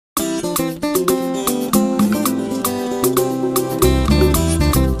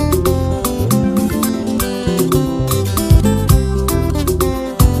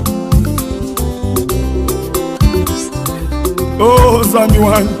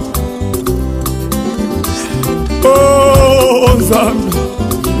wani. Oh Nzambi,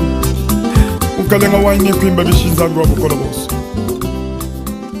 ukalenga wani kwimba bishinza ngwa mukolo bose.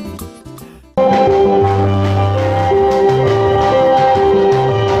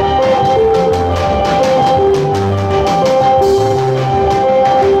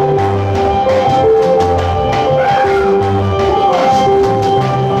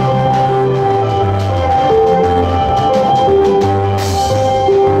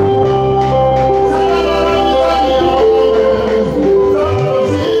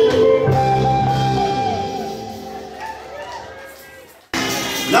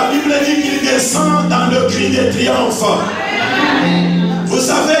 Vous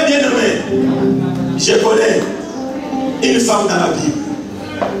savez, bien aimé, je connais une femme dans la Bible,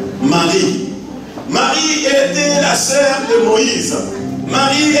 Marie. Marie était la sœur de Moïse.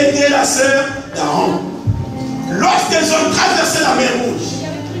 Marie était la sœur d'Aaron. Lorsqu'ils ont traversé la mer Rouge,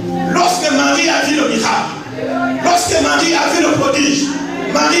 lorsque Marie a vu le miracle, lorsque Marie a vu le prodige,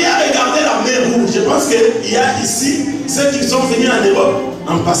 Marie a regardé la mer Rouge. Je pense qu'il y a ici ceux qui sont venus en Europe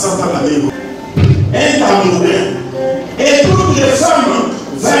en passant par la mer Rouge. Un tambourin. Et toutes les femmes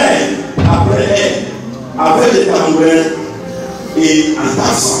vinrent après elle avec des tambourins et en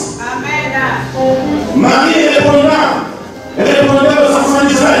dansant. Amen. Marie répondait aux enfants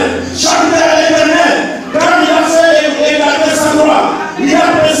d'Israël, chantez à l'Éternel, quand il a fait éclater sa gloire, il a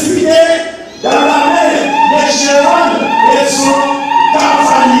précipité dans la mer les chevaux et son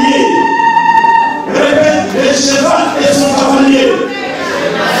cavalier. Répète, les chevaux et son cavalier.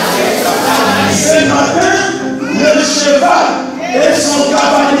 Ce matin, le cheval et son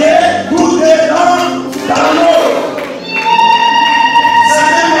cavalier, tout est dans l'eau.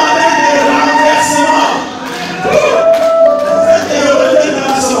 C'est un matin de renversement. Vous êtes heureux d'être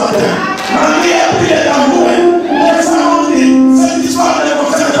là ce matin. Marie a pris les tambours. Les femmes ont dit, cette histoire ne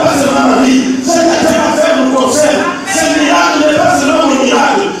concerne pas seulement Marie. Cette affaire nous concerne. Ce miracle n'est pas seulement mon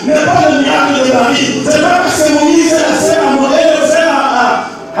miracle, n'est pas le miracle de Marie. C'est pas parce que Moïse est la sœur à Moïse et le frère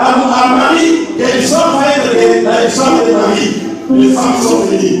à Marie. L'histoire va être l'histoire de Marie. Les femmes sont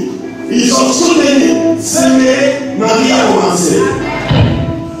venues. Ils ont soutenu ce que Marie a commencé.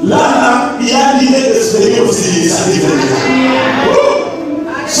 Là, il y a l'idée de se venir aussi l'initiative.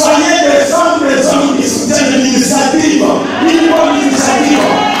 Soyez des femmes, des hommes qui soutiennent l'initiative. Une bonne initiative.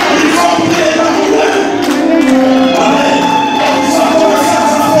 Il faut prier les tambourins. Amen. Ils ont commencé à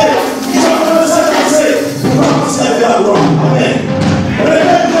chanter. Ils ont commencé à danser. Pour commencer à faire la gloire. Amen.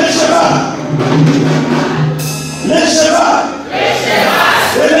 Répète les chevaux. Les chevaux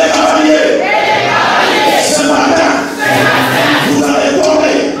et les cavaliers. Ce matin, vous allez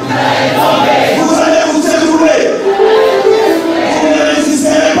tomber. Vous allez vous écrouler. Vous ne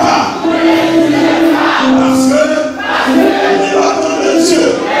résisterez pas. Parce que les bâtons de Dieu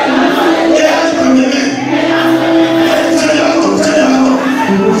est avec mes mains. Tenez les bâtons, tenez les bâtons.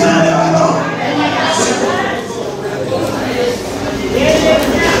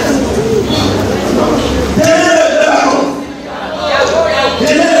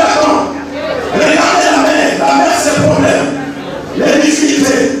 Tenez les bâtons. Regardez la mer c'est le problème. Les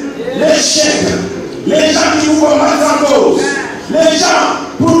difficultés, les chèques, les gens qui vous combattent en cause, les gens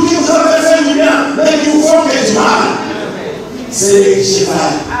pour qui vous avez fait du bien, mais qui vous font que du mal. C'est les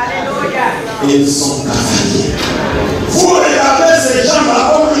chevals. Et ils sont cavaliers. Vous regardez ces gens-là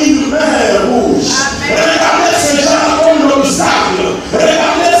comme une mer rouge. Regardez ces gens-là comme l'obstacle.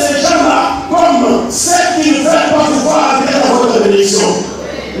 Regardez ces gens-là comme ceux qui ne veulent pas pouvoir arriver à votre bénédiction.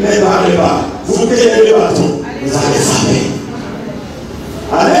 Ne parlez pas. Vous tenez le bâton. Vous allez frapper.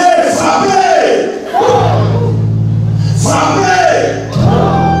 Allez, frappez. Frappez.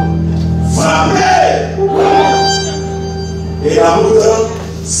 Frappez. Et la route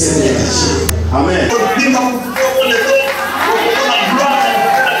s'est dégagée. Amen.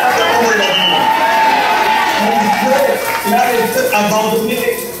 Abandonné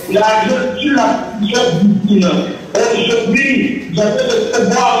la lecture la discipline. Aujourd'hui, je vais le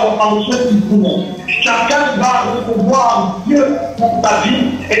pouvoir en discipline. Chacun va recevoir Dieu pour ta vie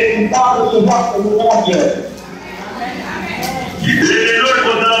et tu vas recevoir ton nom Dieu. Les gens qui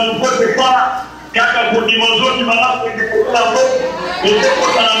ne votent pas, kaka kodimozo qui va là pour écouter la voix, et les gens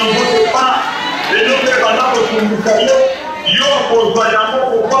qui ne votent pas, les gens qui vont là pour écouter yo pour voyager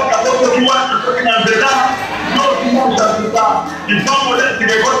pour voir qu'à votre joie, qui n'en fait pas. Il faut modeste que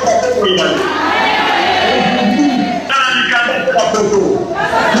votre café pour y aller. Dans la photo.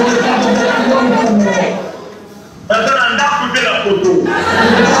 Dans la photo.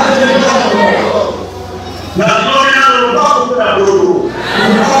 La zone de la photo.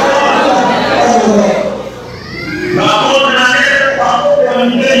 La zone de la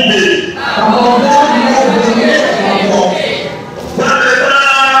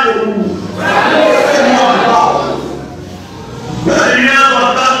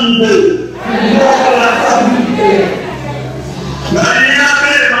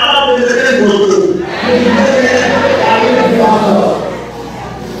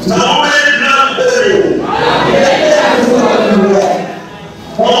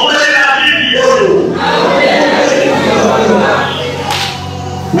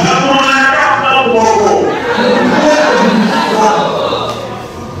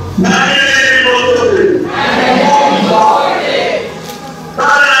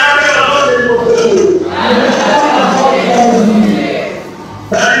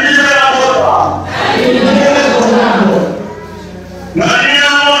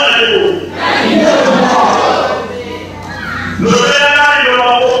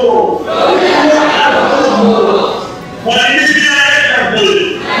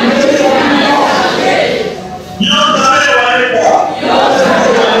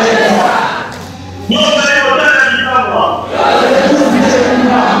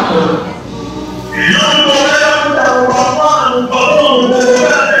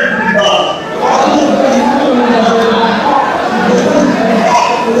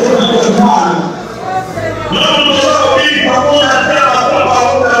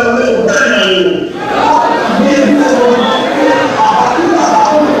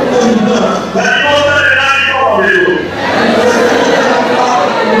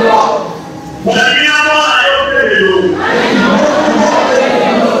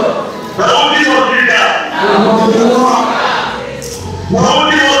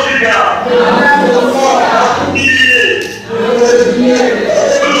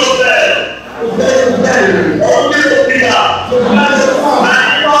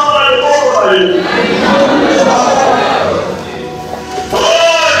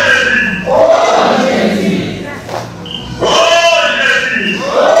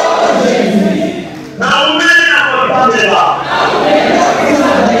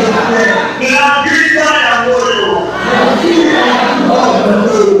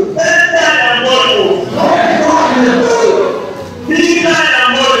He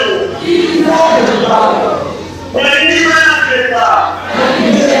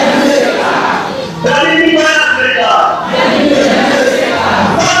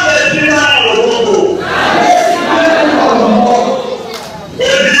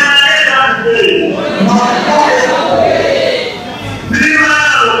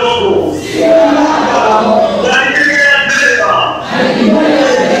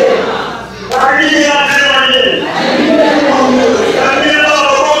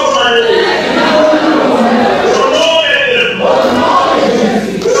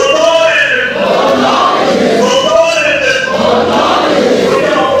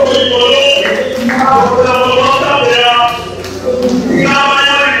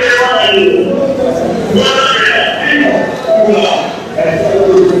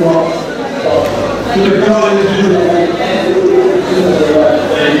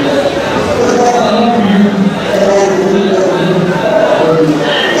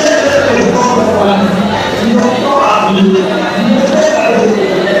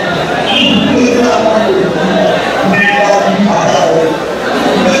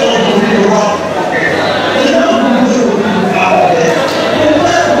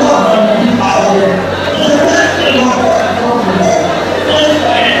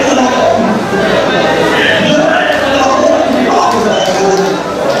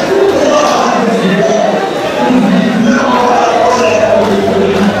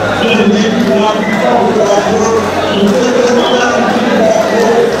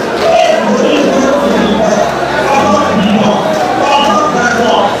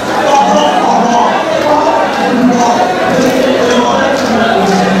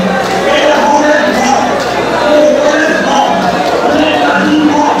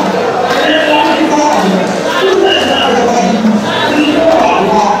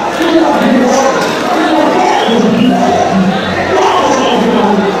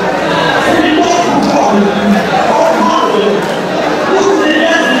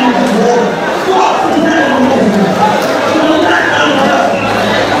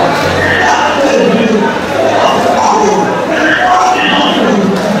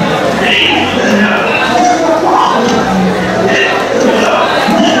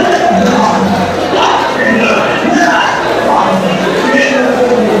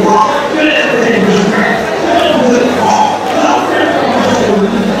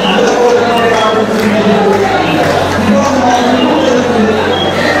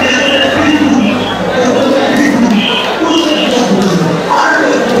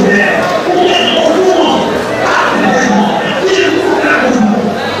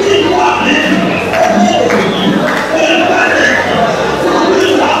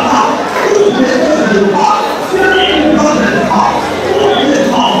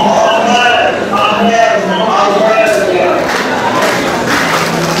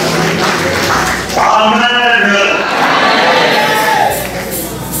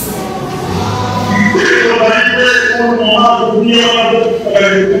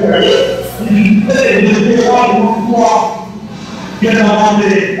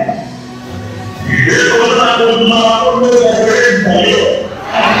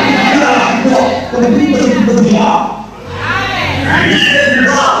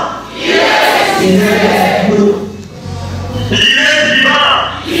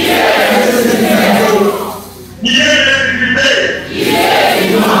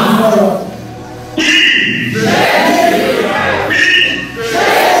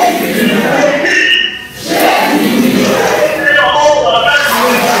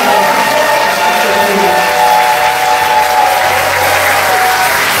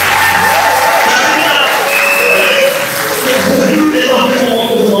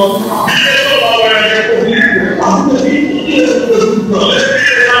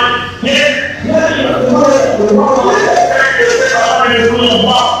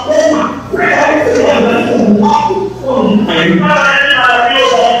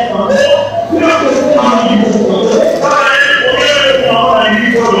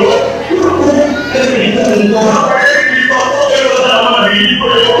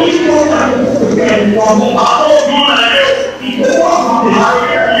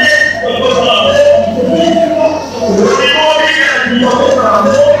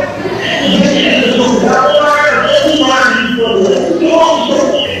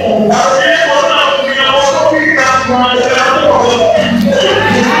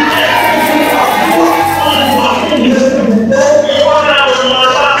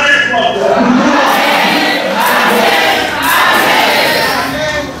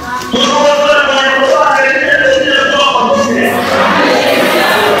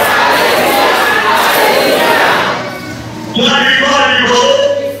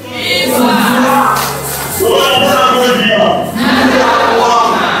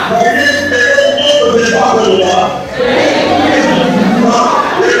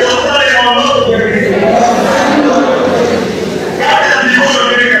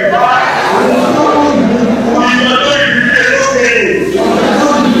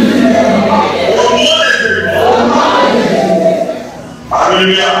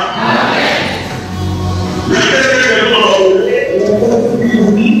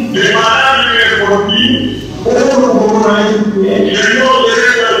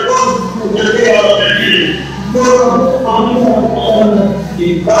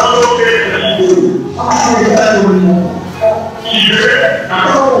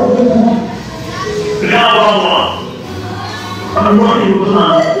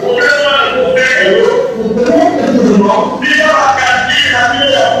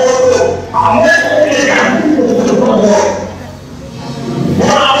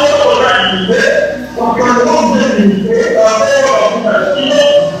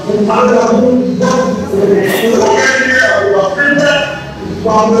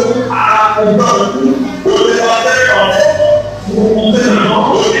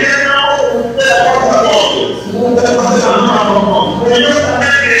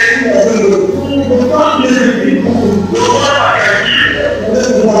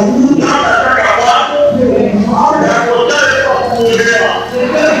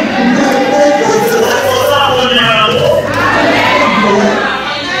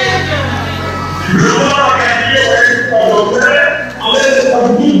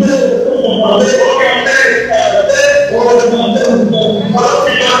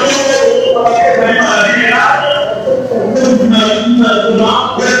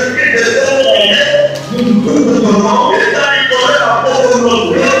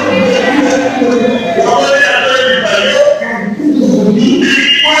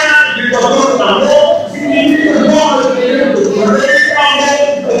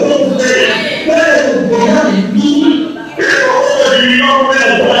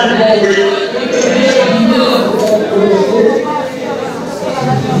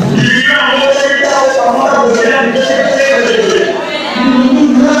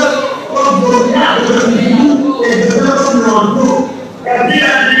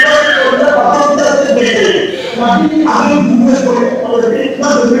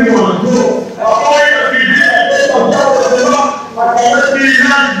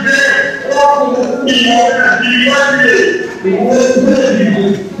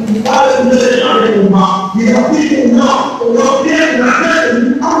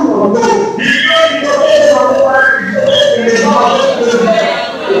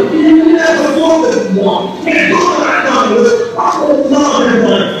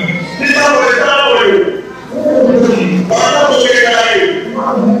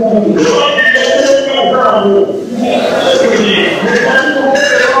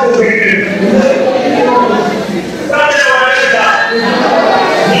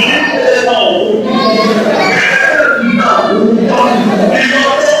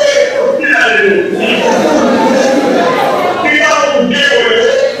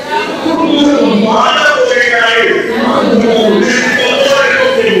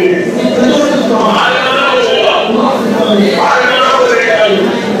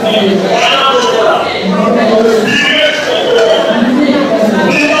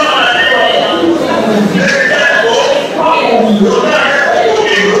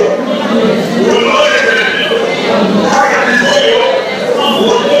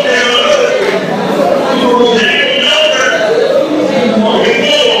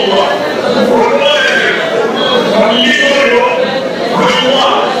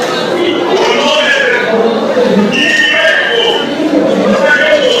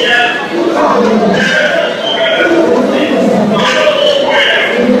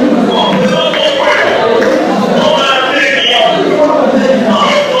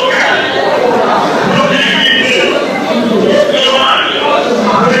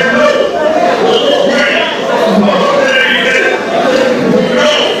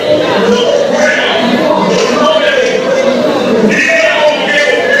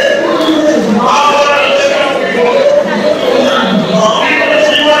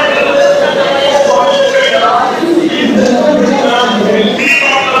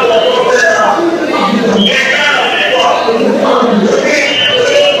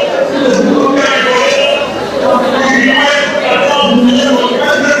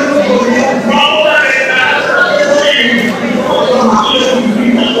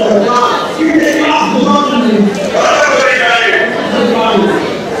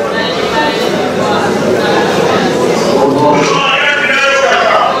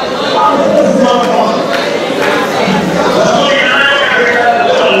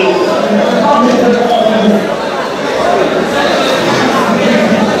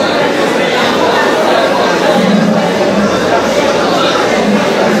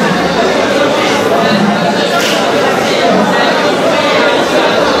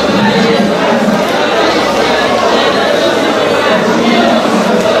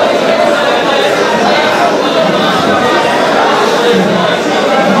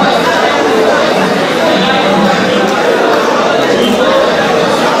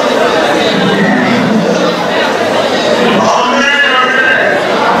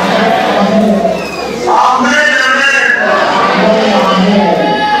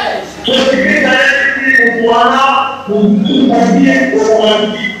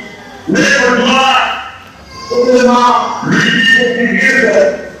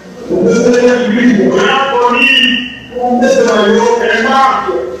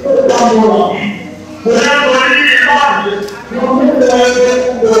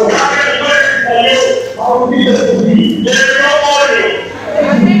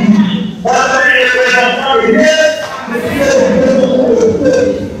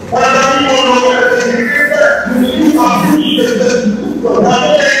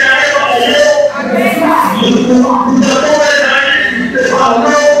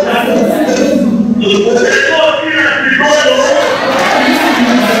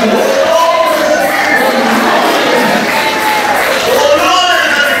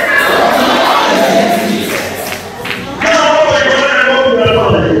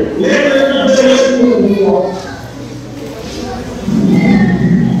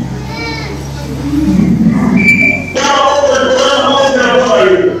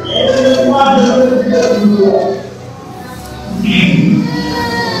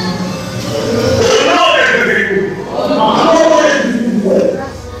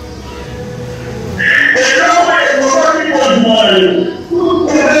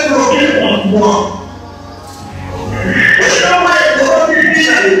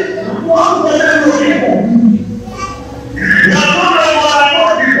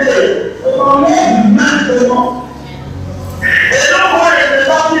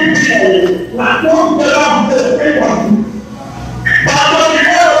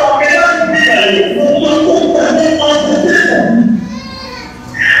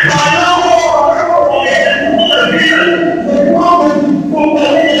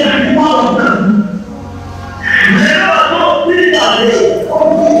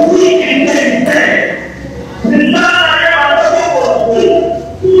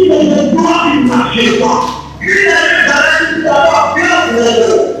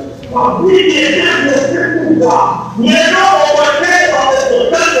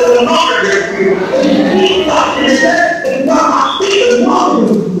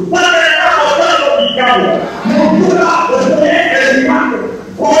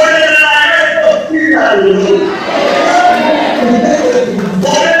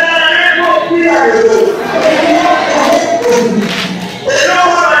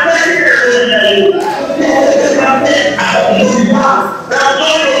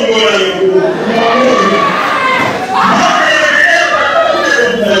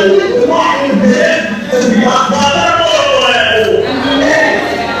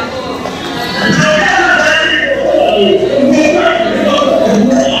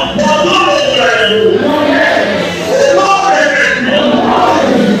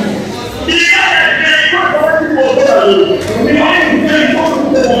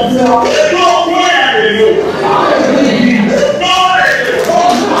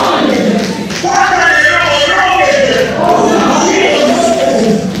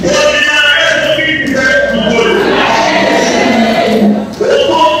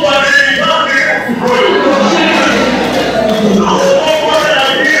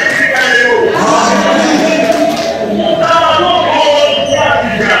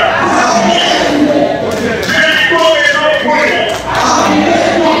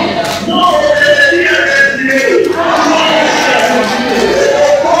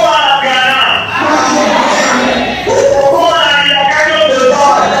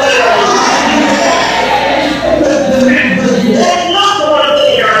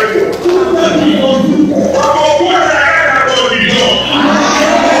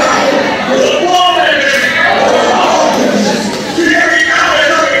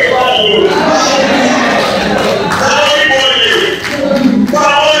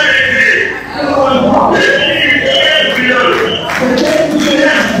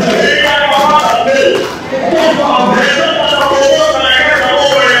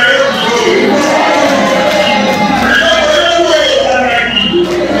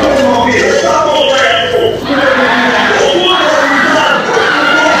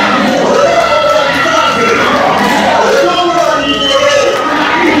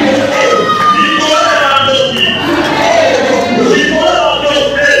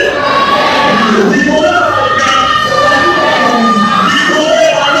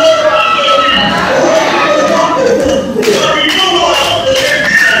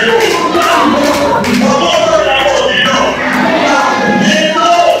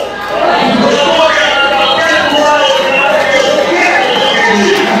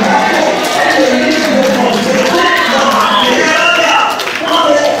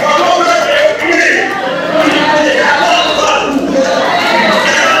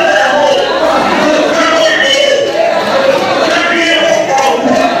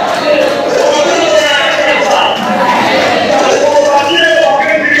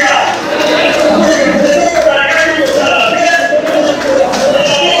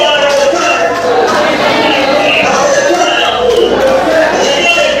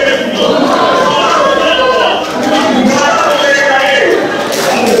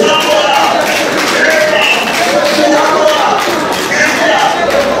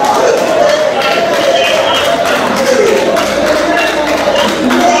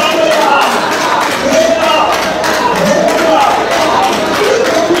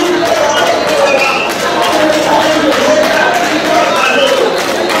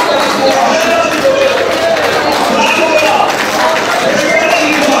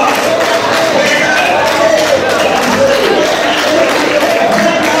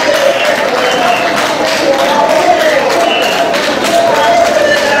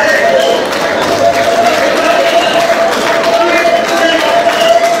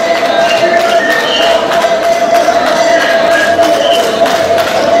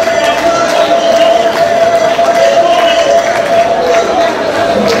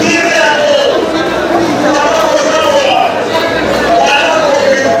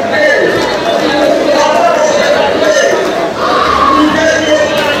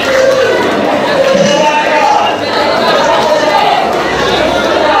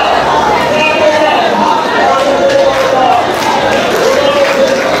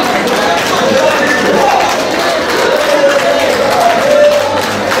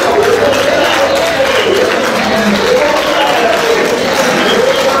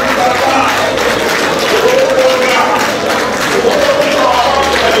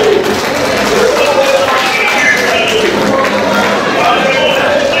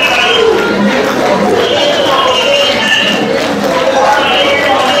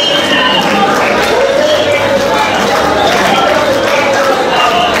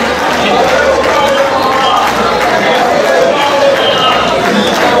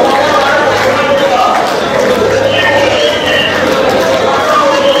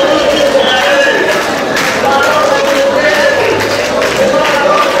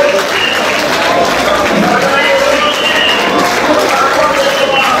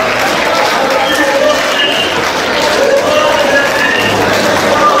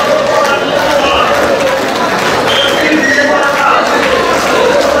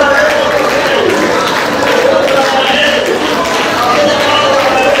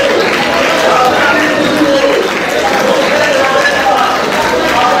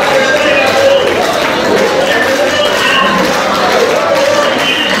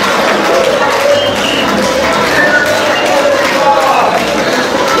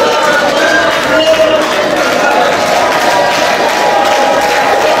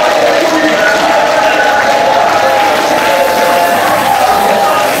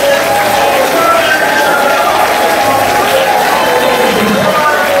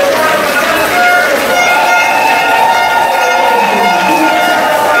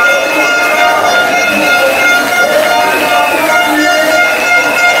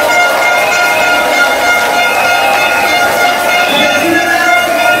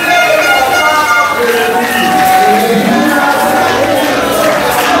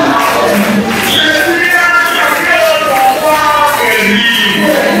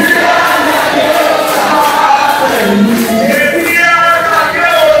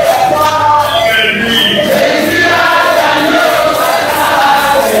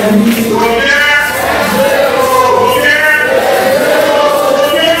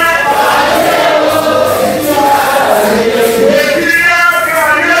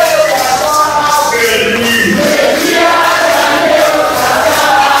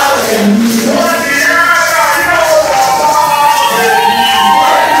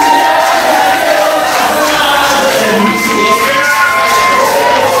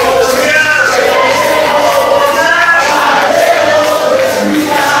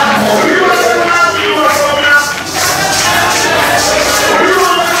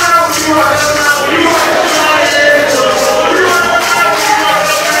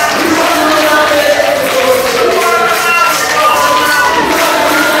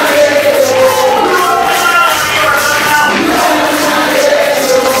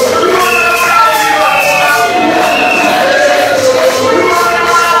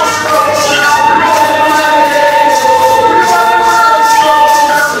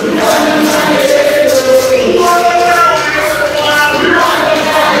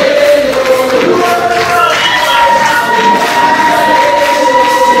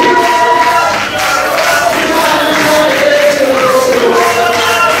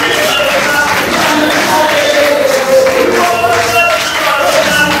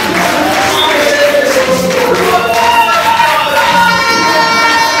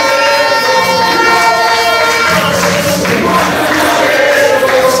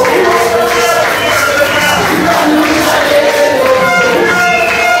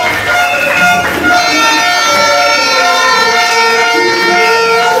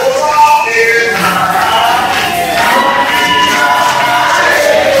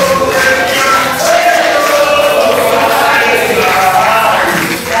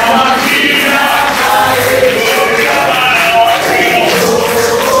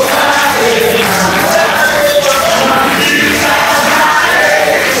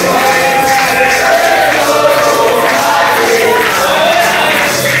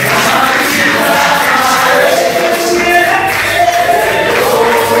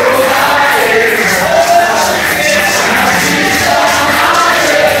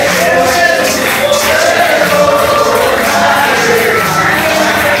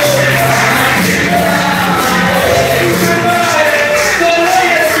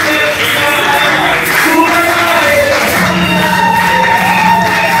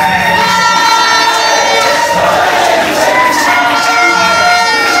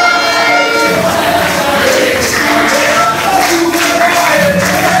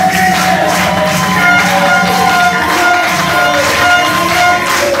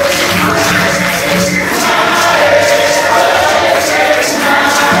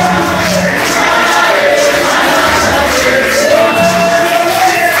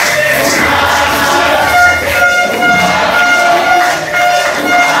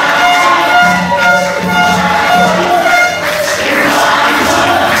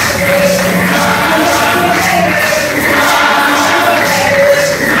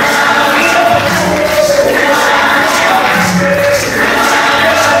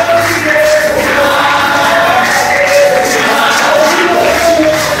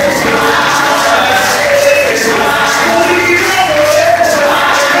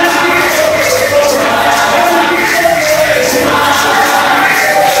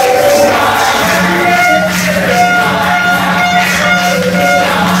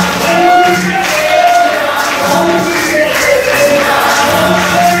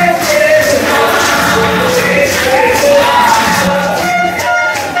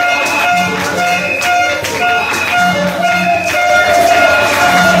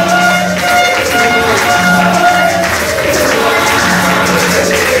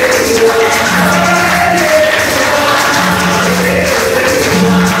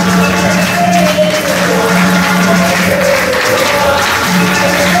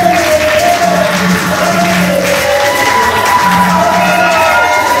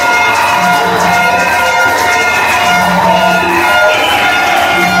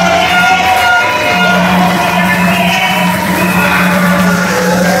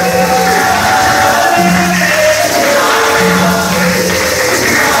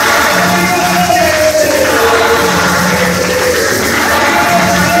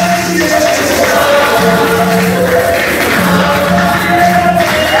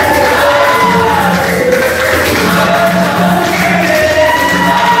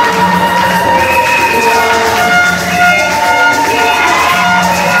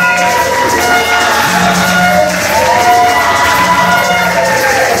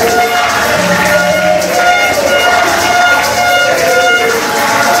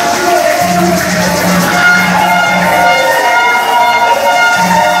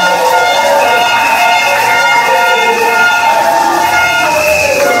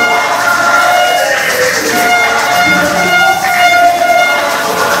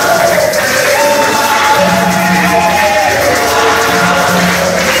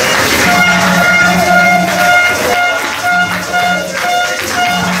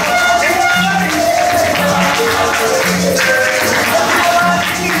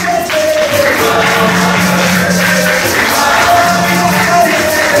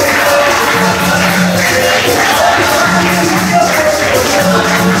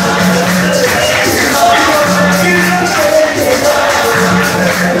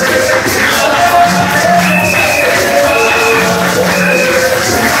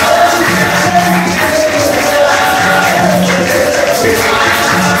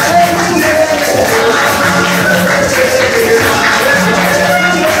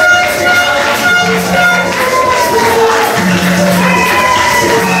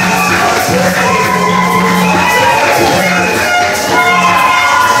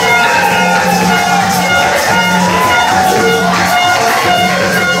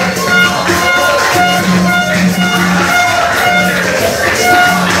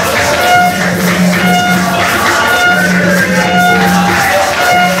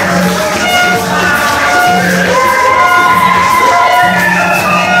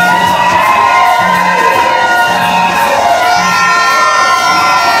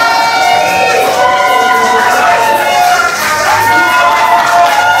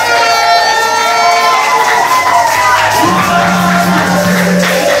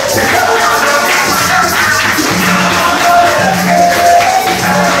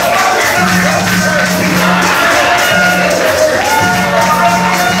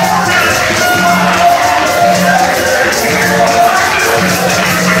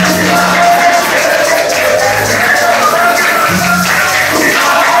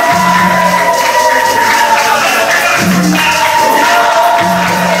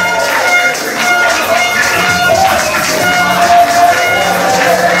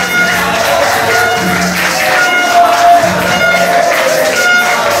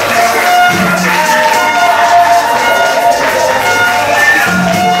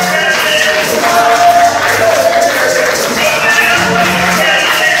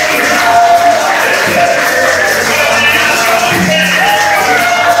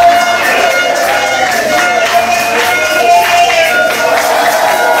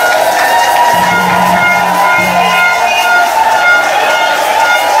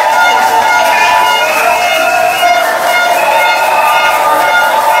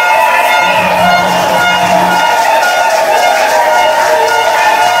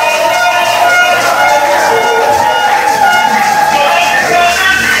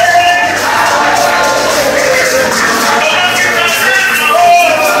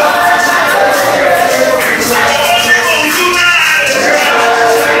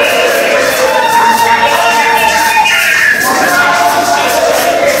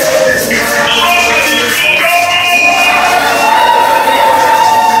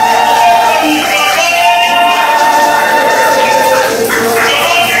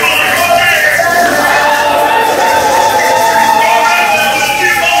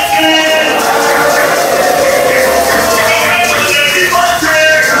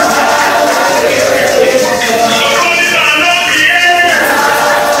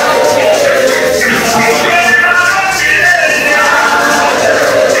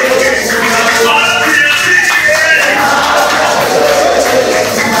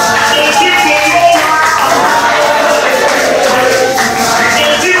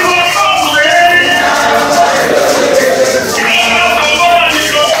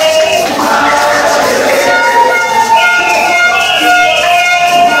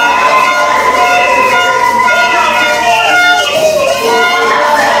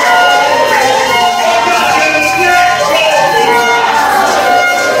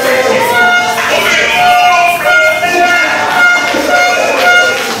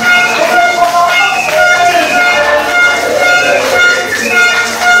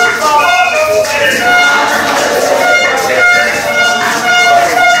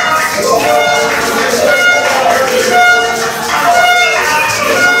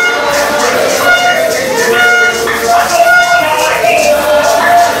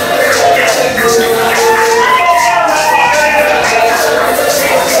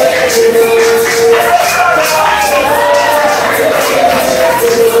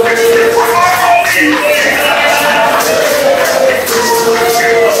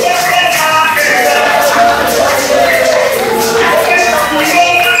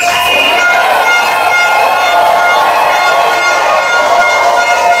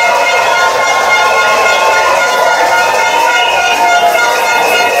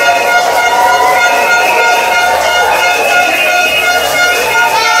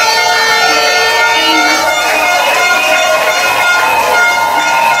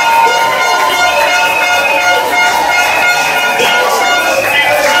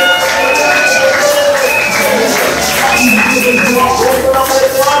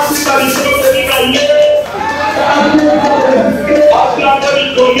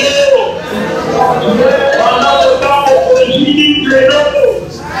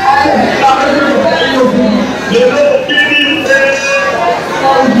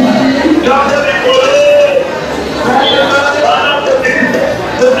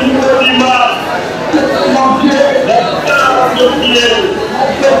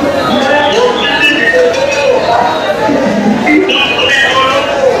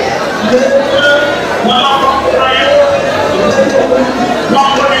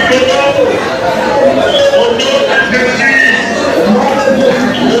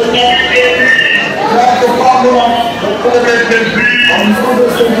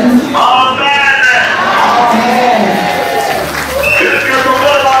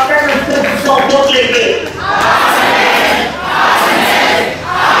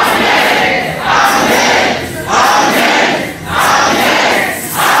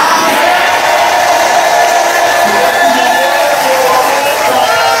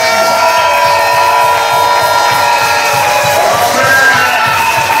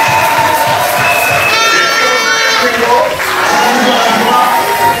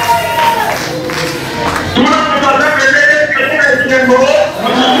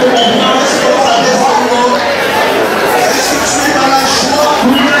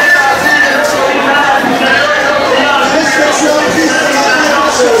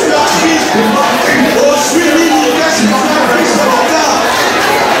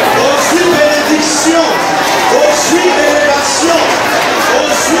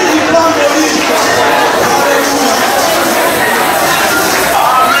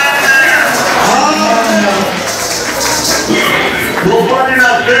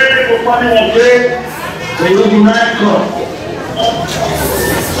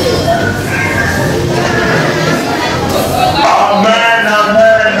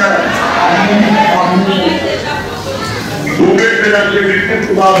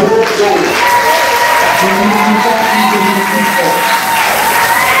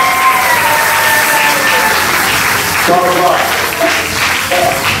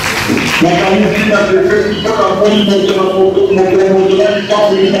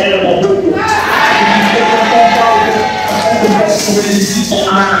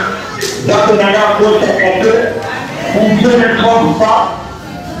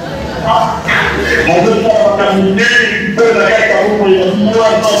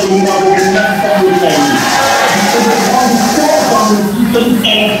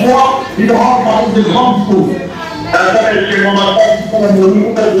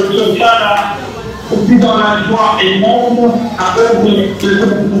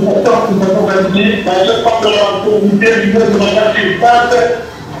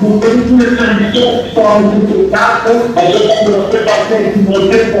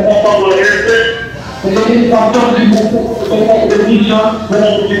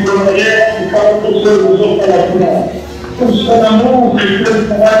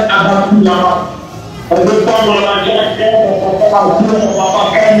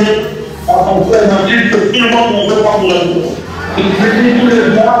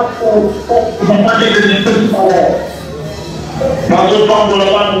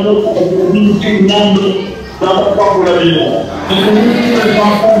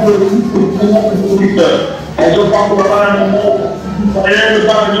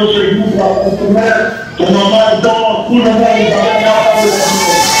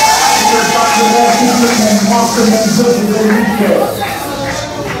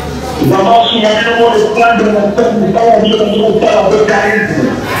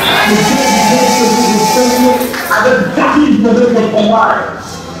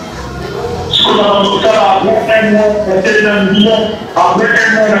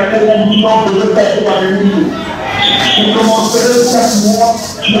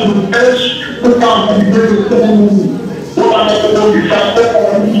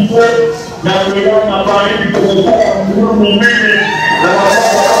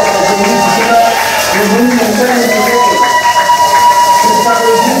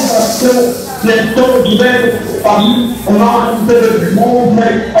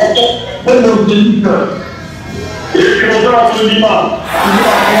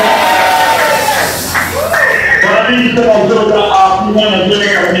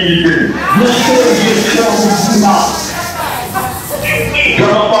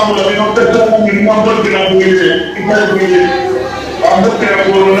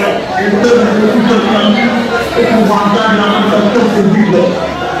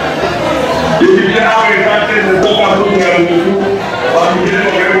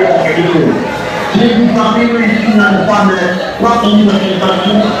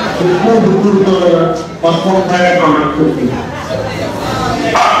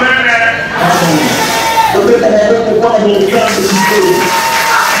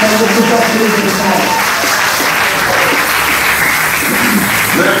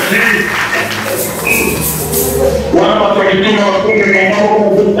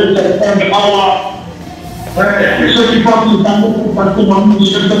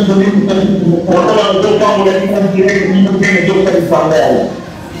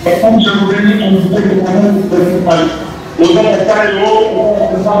Nous avons fait le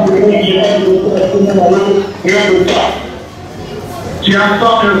tu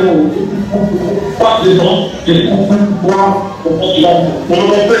entends le mot, pas de temps, je comprends pourquoi on fait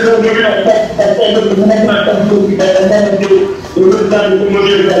le début la tête,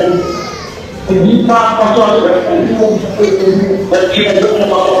 ne dis pas François, tu ne donnes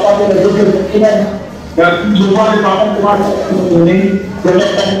pas je vois les parents qui vont donner, de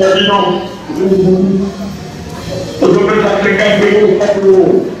mettre en évidence. Je peux faire 50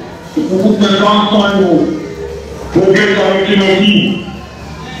 euros, je peux vous faire 100 euros. Pour que ça me dit,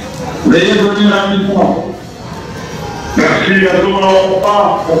 veuillez venir rapidement. Merci à tout le monde.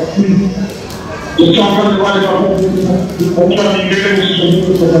 Merci. Je suis en train de voir les parents pour nous animer aussi.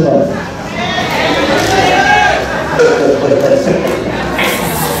 Je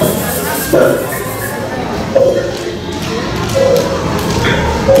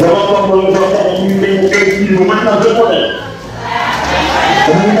vais pas pour le voir pour nous animer, vous maintenant je connais.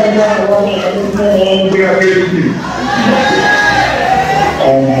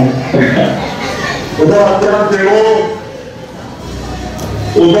 On va à 30 euros,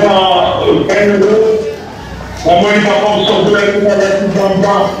 on va à 20 euros, on va aller à sortir la coupe à la coupe en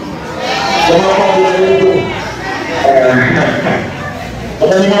bas, on va pas vous aller. On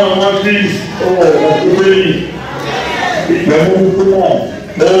va aller à la moitié, oh, on peut aller. Mais bon,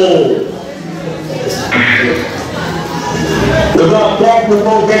 le blanc pour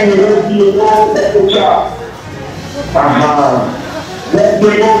 20 euros, 10 euros, c'est ça. Ah, 20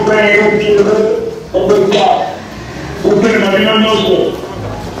 euros, 20 euros, 10 euros, on peut ça. Vous pouvez m'amener un autre.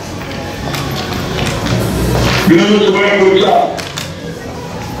 Une autre, on peut ça.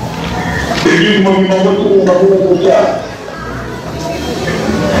 Et puis, moi, je m'en vais ça.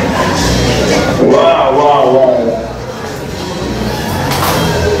 Waouh.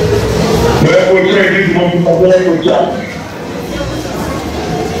 Mais pour ça, je m'en vais ça.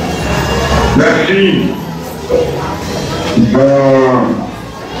 Merci.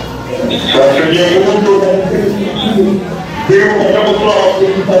 Ça fait bien beaucoup de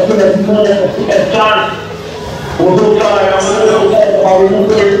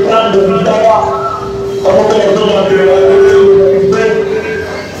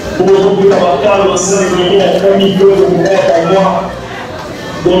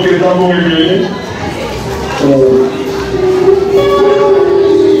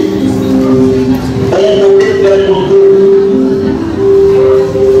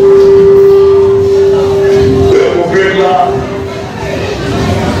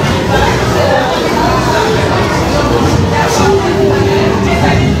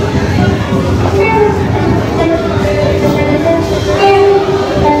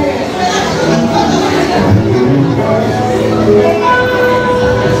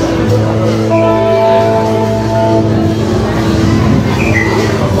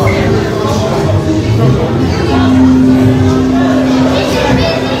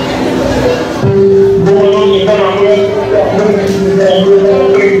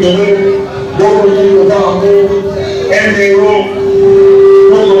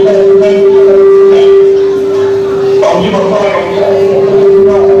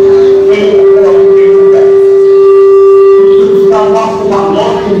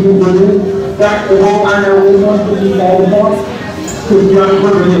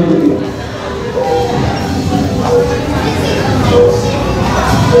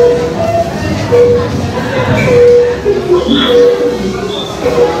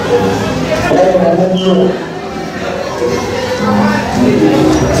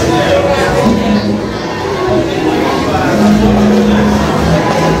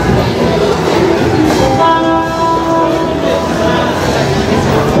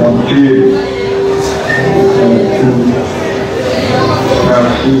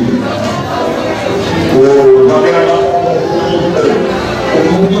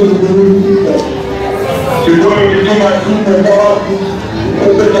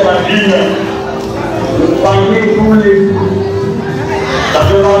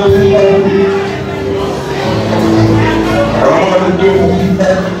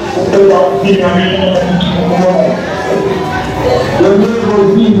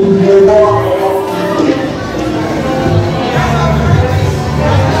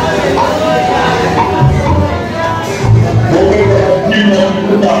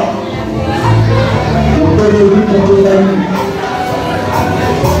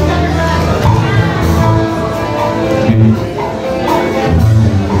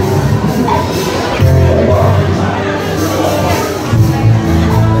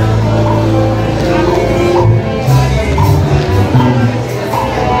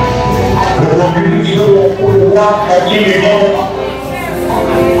Yeah.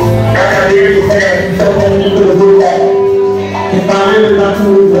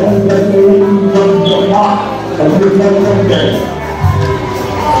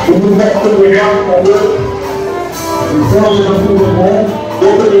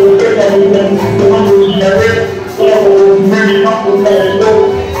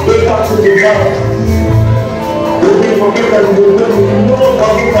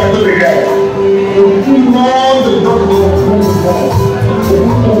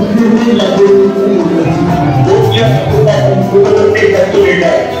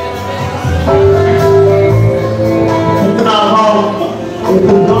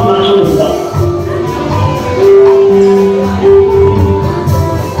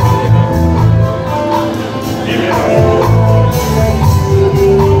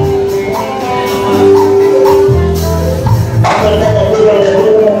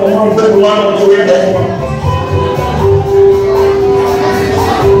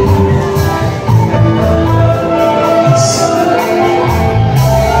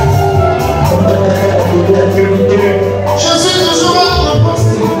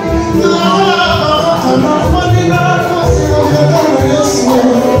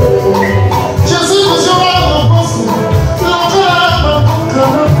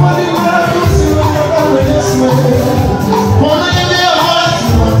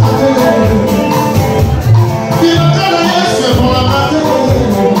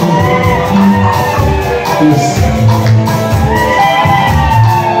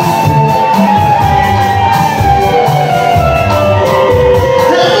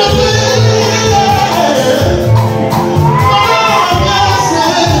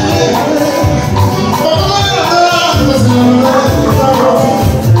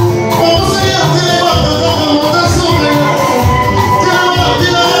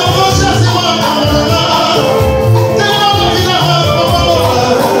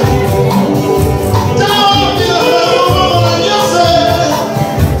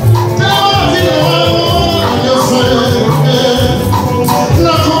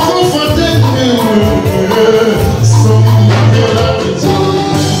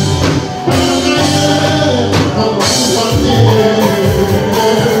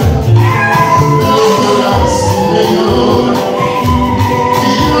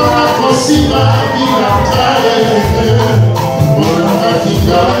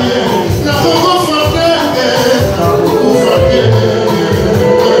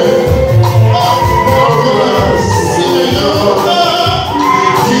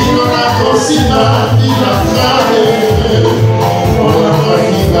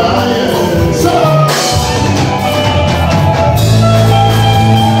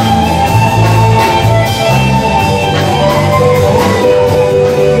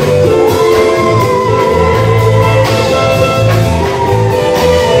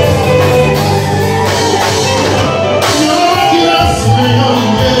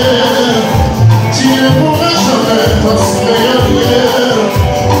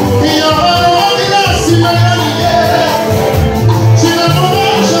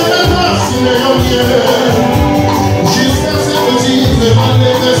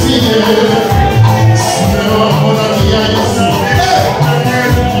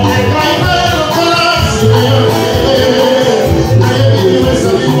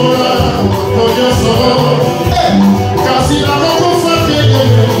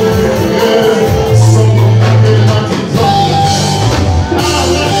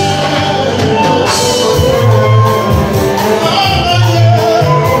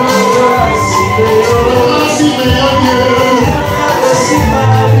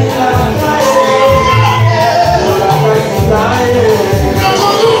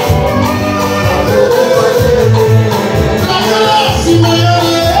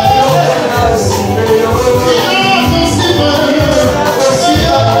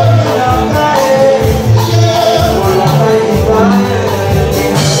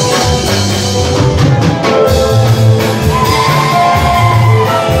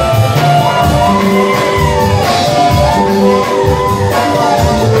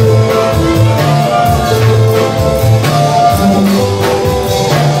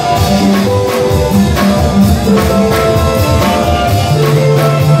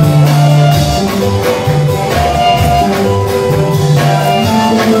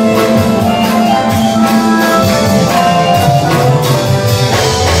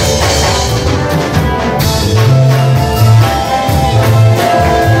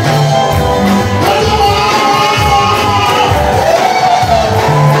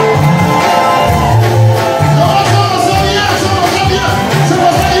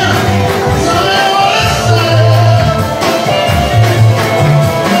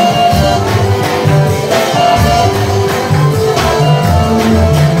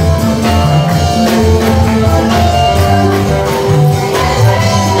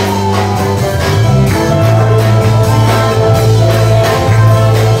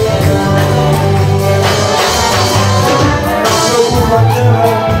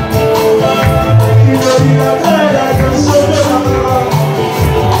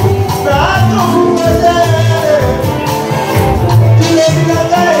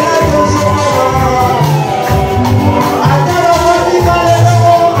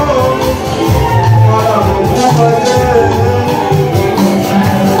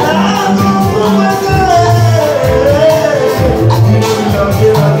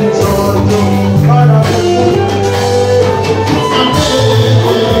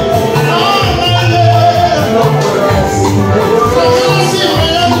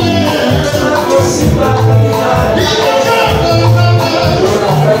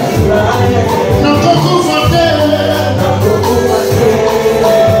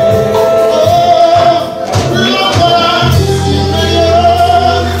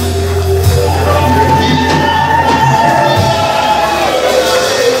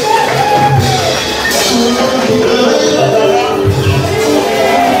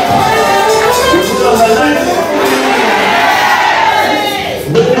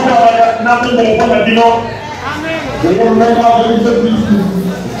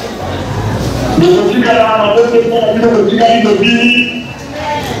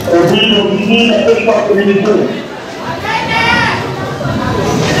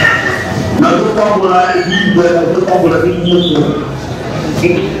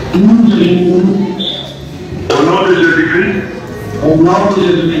 Au nom de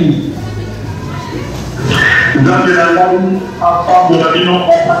Jésus-Christ, dans de la langue, à part de la vie non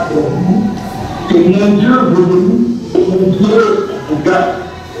que mon Dieu veut de nous, mon Dieu regarde.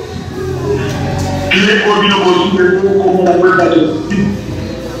 Qu'il est connu au de nous, comme on appelle la justice.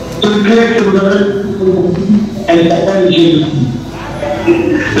 Ce que vous avez aujourd'hui, elle s'appelle Jésus.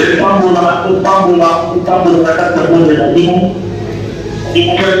 Les femmes de la carte de la vie, et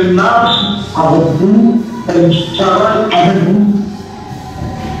qu'elle marche avec vous, elle travaille avec vous.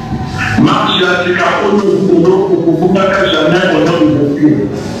 Marche la cicatrice pour vous n'avez jamais au nom de Dieu.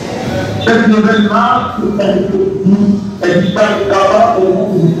 Cette nouvelle marche, elle disparaît là-bas au nom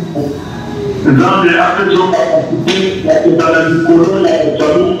de Dieu. Dans les affaires ont participé, la dans la Nicolas, la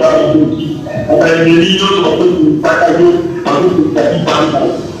Jamou, dans la Béti, on a une ligne sur le Patayo, avec le tapis par là.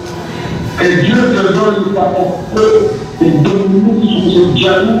 Et Dieu te donne le parcours et domine sur ce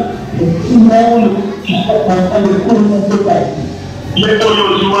dialogue et tout le monde qui sont en train de commenter par ici. Il est pour le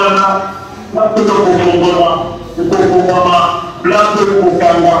Jouana, là que le Kofongoma, le Kofongoma, là que le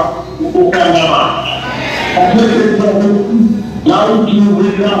Kofanga, le Kofangama. Avec les gens, là où tu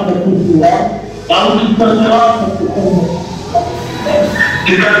ouvriras pour tout cela, là où tu passeras pour tout cela.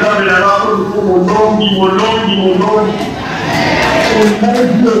 Tu vas pas me la voir pour mon nom, ni mon nom, ni mon nom. Et mon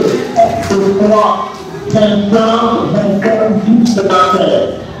Dieu, je crois, 20 ans, 24, 10 de la terre.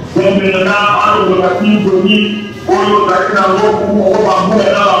 Donc maintenant, à l'objectif de vie, pour nous attaquer dans l'eau, on va vous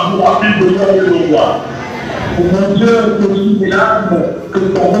aller dans la ville de l'eau. Mon Dieu, je suis des larmes que tu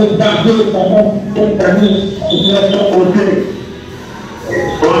avais gardées pendant cette année, je suis à ton côté.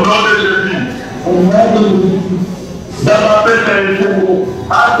 Au nom de Jésus. Au nom de Jésus. Dans la paix, c'est un jour.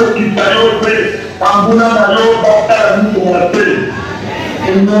 À ce qui t'a fait, en voulant aller au bas la vie de la paix.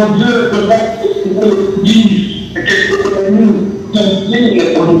 Et mon Dieu, je vais te dire et que je te nous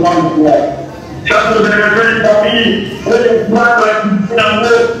t'indigne pour nous prendre toi. Chaque jour, je vais une famille, et je dois être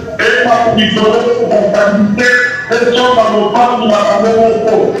l'amour, et pas du dollar, dans ta vie, et sur dans nos femmes, nous avons un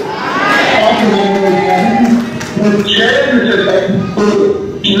peu. Le ciel, c'est ta vie,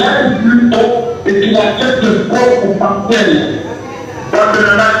 tu l'aimes plutôt et tu l'acceptes de propre par tel. Quand tu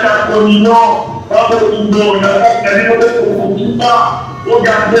n'as qu'à communion, quand tu n'as pas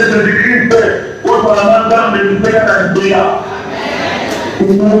regardez Jésus-Christ, votre mandat de nous faire la idéa.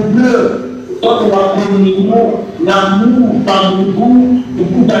 Et mon Dieu, toi tu vas communion, l'amour parmi vous, et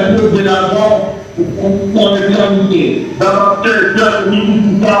vous allez de l'avant, pour l'éternité. Dans ma tête, Dieu a mis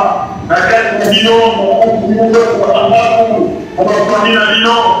tout ça. La quête communion, on va soigner la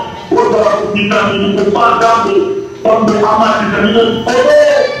vinon, on va vitaminer, on va pas comme de Hamas, vitaminer,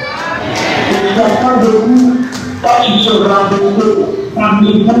 et chacun de vous, quand tu seras de eux,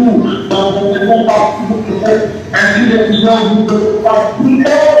 parmi vous, dans votre combat, ainsi les gens vous ne pas plus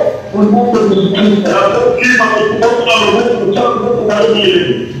au nom de Jésus-Christ. Alors, qui va me trouver dans le monde, le temps que vous allez dire.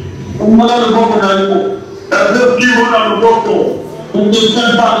 On va le bon pour la vie. La deux qui vont dans le bon. On ne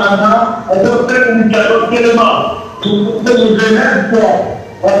tient pas la main, on peut faire une cadeau tellement. On peut le vénère fort.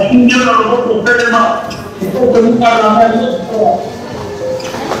 On finit dans le bon tellement. Il faut que nous parlons la main fort.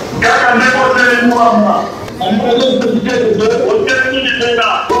 Car on n'est pas tellement à moi. On peut le petit de deux. On termine les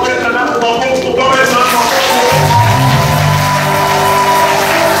dégâts. On peut faire un bon pour tomber dans le bon.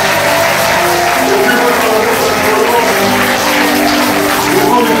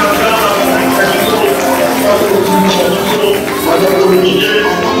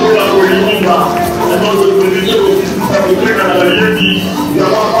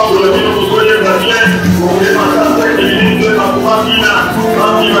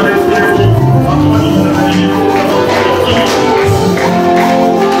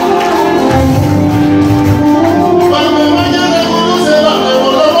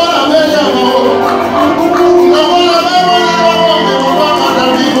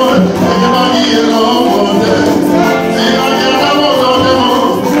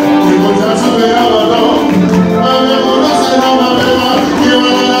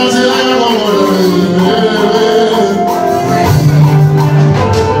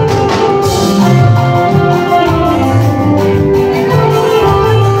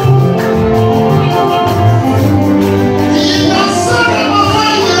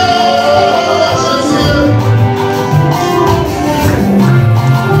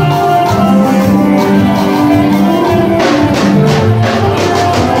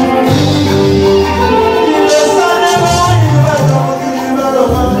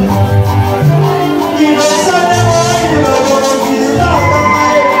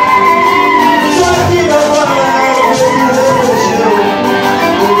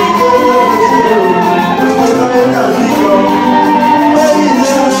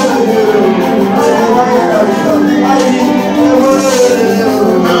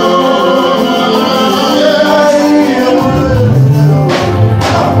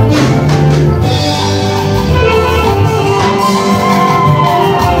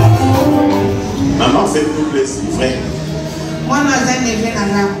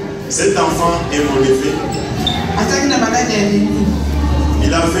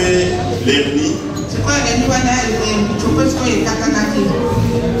 l'hernie.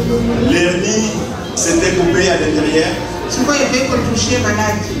 L'hernie s'était coupée à l'intérieur.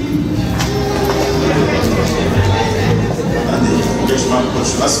 Attendez, que je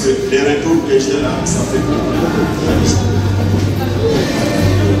m'approche parce que les retours que j'ai là, ça fait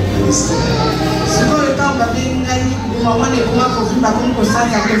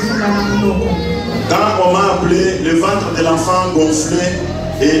quand on m'a appelé, le ventre de l'enfant gonflait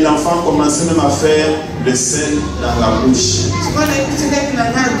et l'enfant commençait même à faire le sel dans la bouche.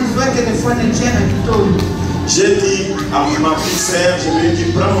 J'ai dit à ma petite sœur, je lui ai dit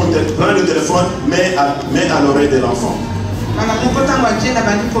prends le téléphone, mets à l'oreille de l'enfant.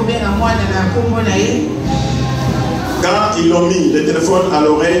 Quand ils l'ont mis le téléphone à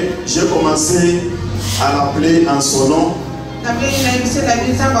l'oreille, j'ai commencé à l'appeler en son nom.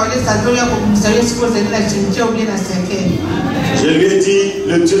 Je lui ai dit,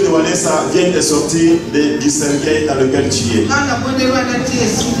 le Dieu de Walesa vient de sortir du cercueil dans lequel tu es.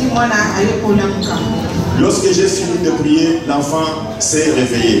 Lorsque j'ai fini de prier, l'enfant s'est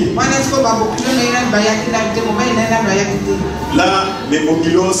réveillé. Là, mes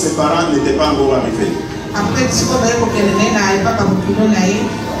mobilos, ses parents n'étaient pas encore arrivés.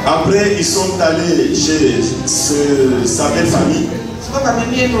 Après, ils sont allés chez sa belle famille.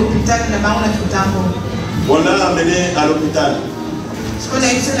 On l'a amené à l'hôpital.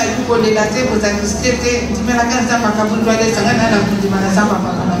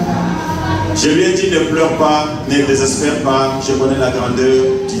 Je lui ai dit ne pleure pas, ne désespère pas, je connais la grandeur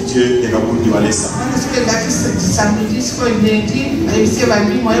du Dieu de Kaboul du Walesa.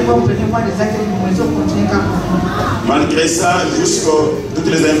 Malgré ça, jusqu'à toutes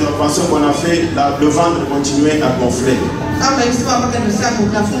les interventions qu'on a fait, le ventre continuait à gonfler.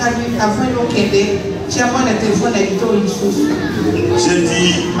 J'ai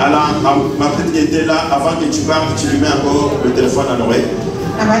dit à ma petite qui était là, avant que tu partes, tu lui mets encore le téléphone à l'oreille.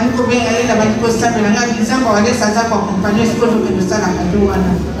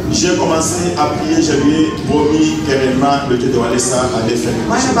 J'ai commencé à prier, je lui ai promis que réellement le Dieu de Walesa allait faire quelque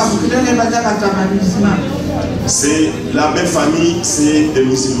chose. C'est la même famille, c'est des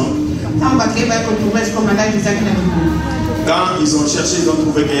musulmans. Quand ils ont cherché, ils ont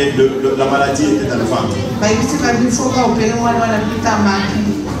trouvé que la maladie était dans le ventre.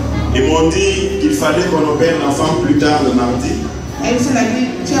 Ils m'ont dit qu'il fallait qu'on opère l'enfant plus tard le mardi.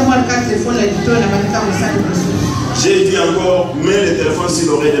 J'ai dit encore, mets le téléphone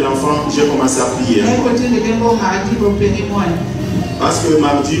sur l'oreille de l'enfant, j'ai commencé à prier. Parce que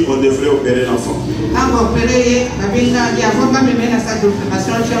mardi, on devrait opérer l'enfant.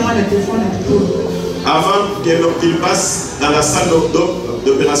 Avant qu'il passe dans la salle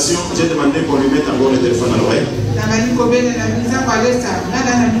d'opération, j'ai demandé qu'on lui mette encore le téléphone à l'oreille.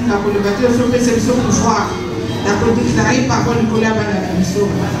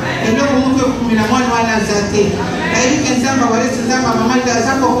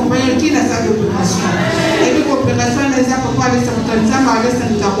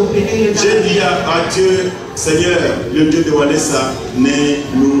 J'ai dit à Dieu, Seigneur, le Dieu de Walesa, ne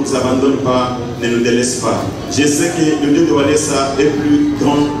nous abandonne pas, ne nous délaisse pas. Je sais que le Dieu de Walesa est plus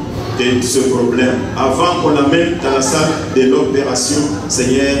grand que ce problème. Avant qu'on l'amène dans la salle de l'opération,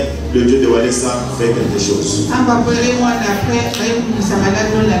 Seigneur, le Dieu de Walesa fait quelque chose.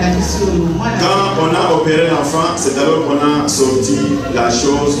 Quand on a opéré l'enfant, c'est alors qu'on a sorti la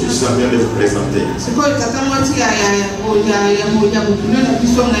chose que je suis en train de vous présenter.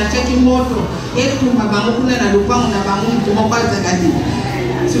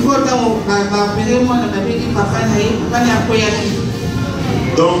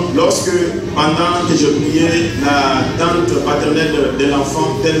 Donc, lorsque, pendant que je priais, la tante paternelle de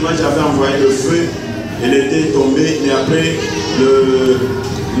l'enfant, tellement j'avais envoyé le feu, elle était tombée, et après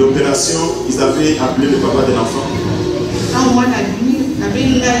l'opération, ils avaient appelé le papa de l'enfant.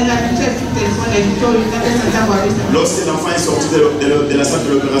 Lorsque l'enfant est sorti de la salle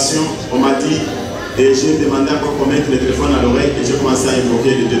de l'opération, on m'a dit, et j'ai demandé encore qu'on mette le téléphone à l'oreille, et j'ai commencé à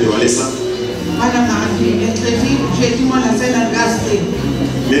invoquer le Dieu de Walesa.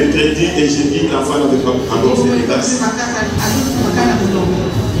 Mercredi et jeudi, l'enfant n'avait pas encore fait les classes.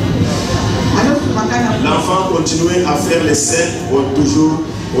 L'enfant continuait à faire les scènes toujours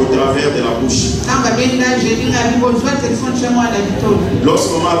au travers de la bouche.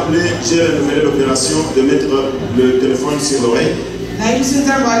 Lorsqu'on m'a appelé, j'ai renouvelé l'opération de mettre le téléphone sur l'oreille.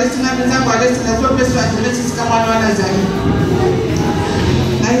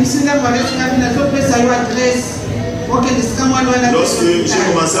 Lorsque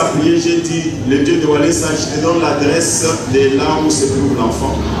j'ai commencé à prier, j'ai dit, le Dieu de Walesa, je te donne l'adresse de là où se trouve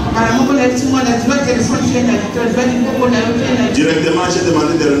l'enfant. Directement, j'ai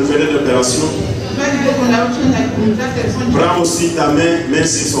demandé de renouveler l'opération. Prends aussi ta main, même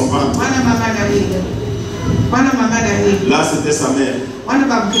s'ils ne sont pas. Là, c'était sa mère.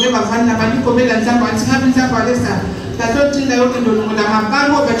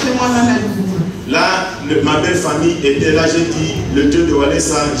 Là, ma belle famille était là. J'ai dit, le Dieu de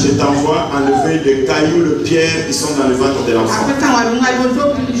Walesa, je t'envoie enlever les cailloux, les pierres qui sont dans le ventre de l'enfant.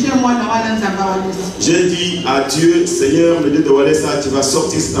 J'ai dit à Dieu, Seigneur, le Dieu de Walesa, tu vas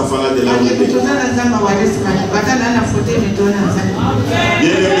sortir cet enfant-là de là où il est.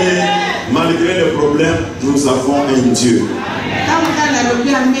 Bien aimé, malgré les problèmes, nous avons un Dieu.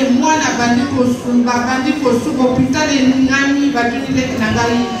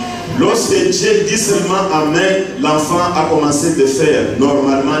 Lorsque Dieu dit seulement Amen, l'enfant a commencé de faire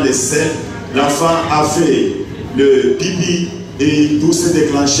normalement les selles. L'enfant a fait le pipi et tout s'est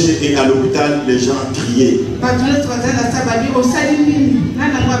déclenché et à l'hôpital les gens criaient.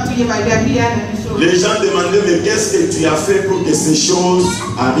 Les gens demandaient mais qu'est-ce que tu as fait pour que ces choses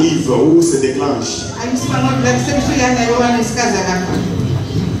arrivent ou se déclenchent?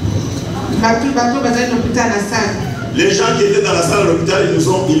 Les gens qui étaient dans la salle de l'hôpital, ils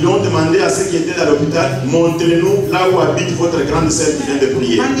ont demandé à ceux qui étaient dans l'hôpital, montrez-nous là où habite votre grande sœur qui vient de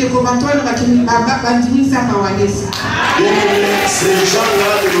prier. Et ces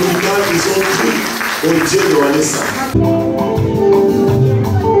gens-là de l'hôpital, ils ont cru au Dieu de Walesa.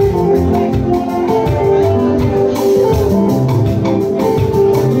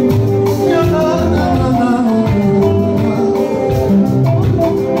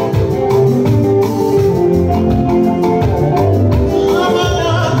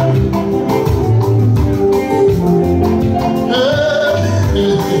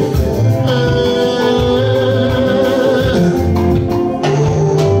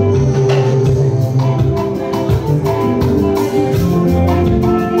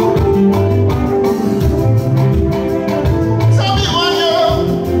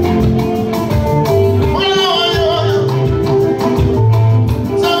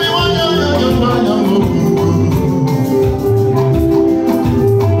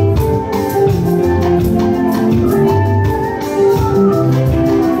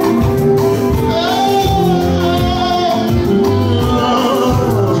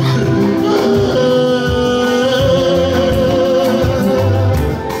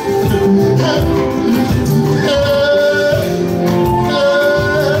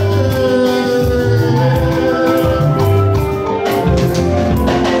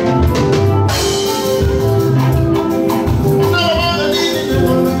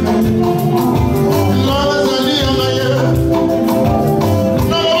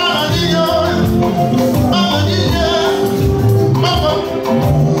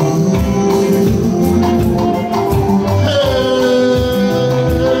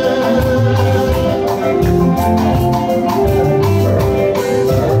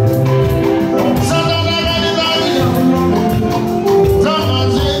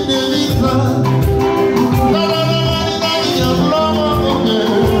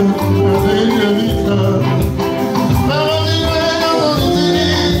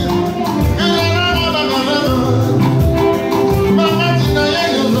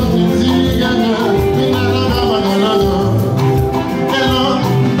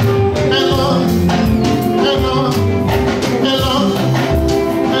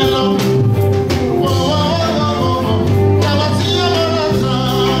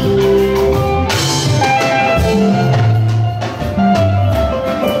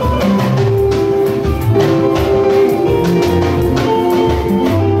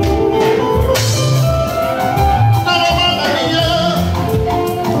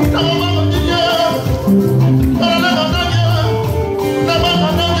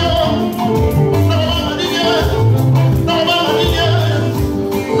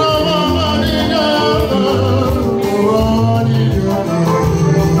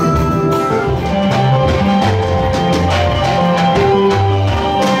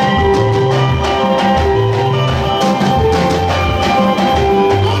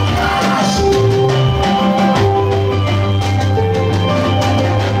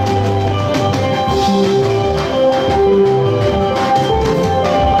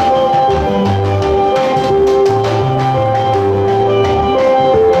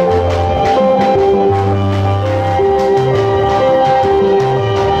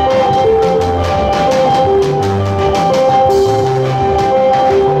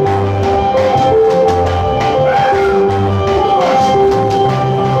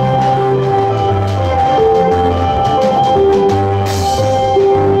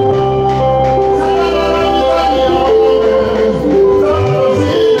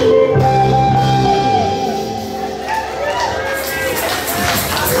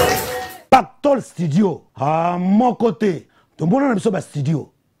 studio à mon côté tombona na biso ba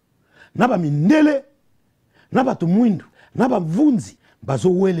studio na ba mindele na ba tumwindu na ba mvunzi bazo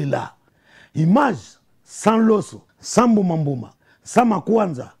welela image sans loso sans mbuma sans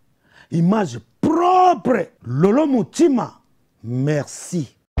makwanza image propre lolo mutima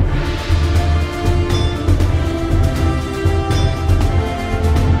merci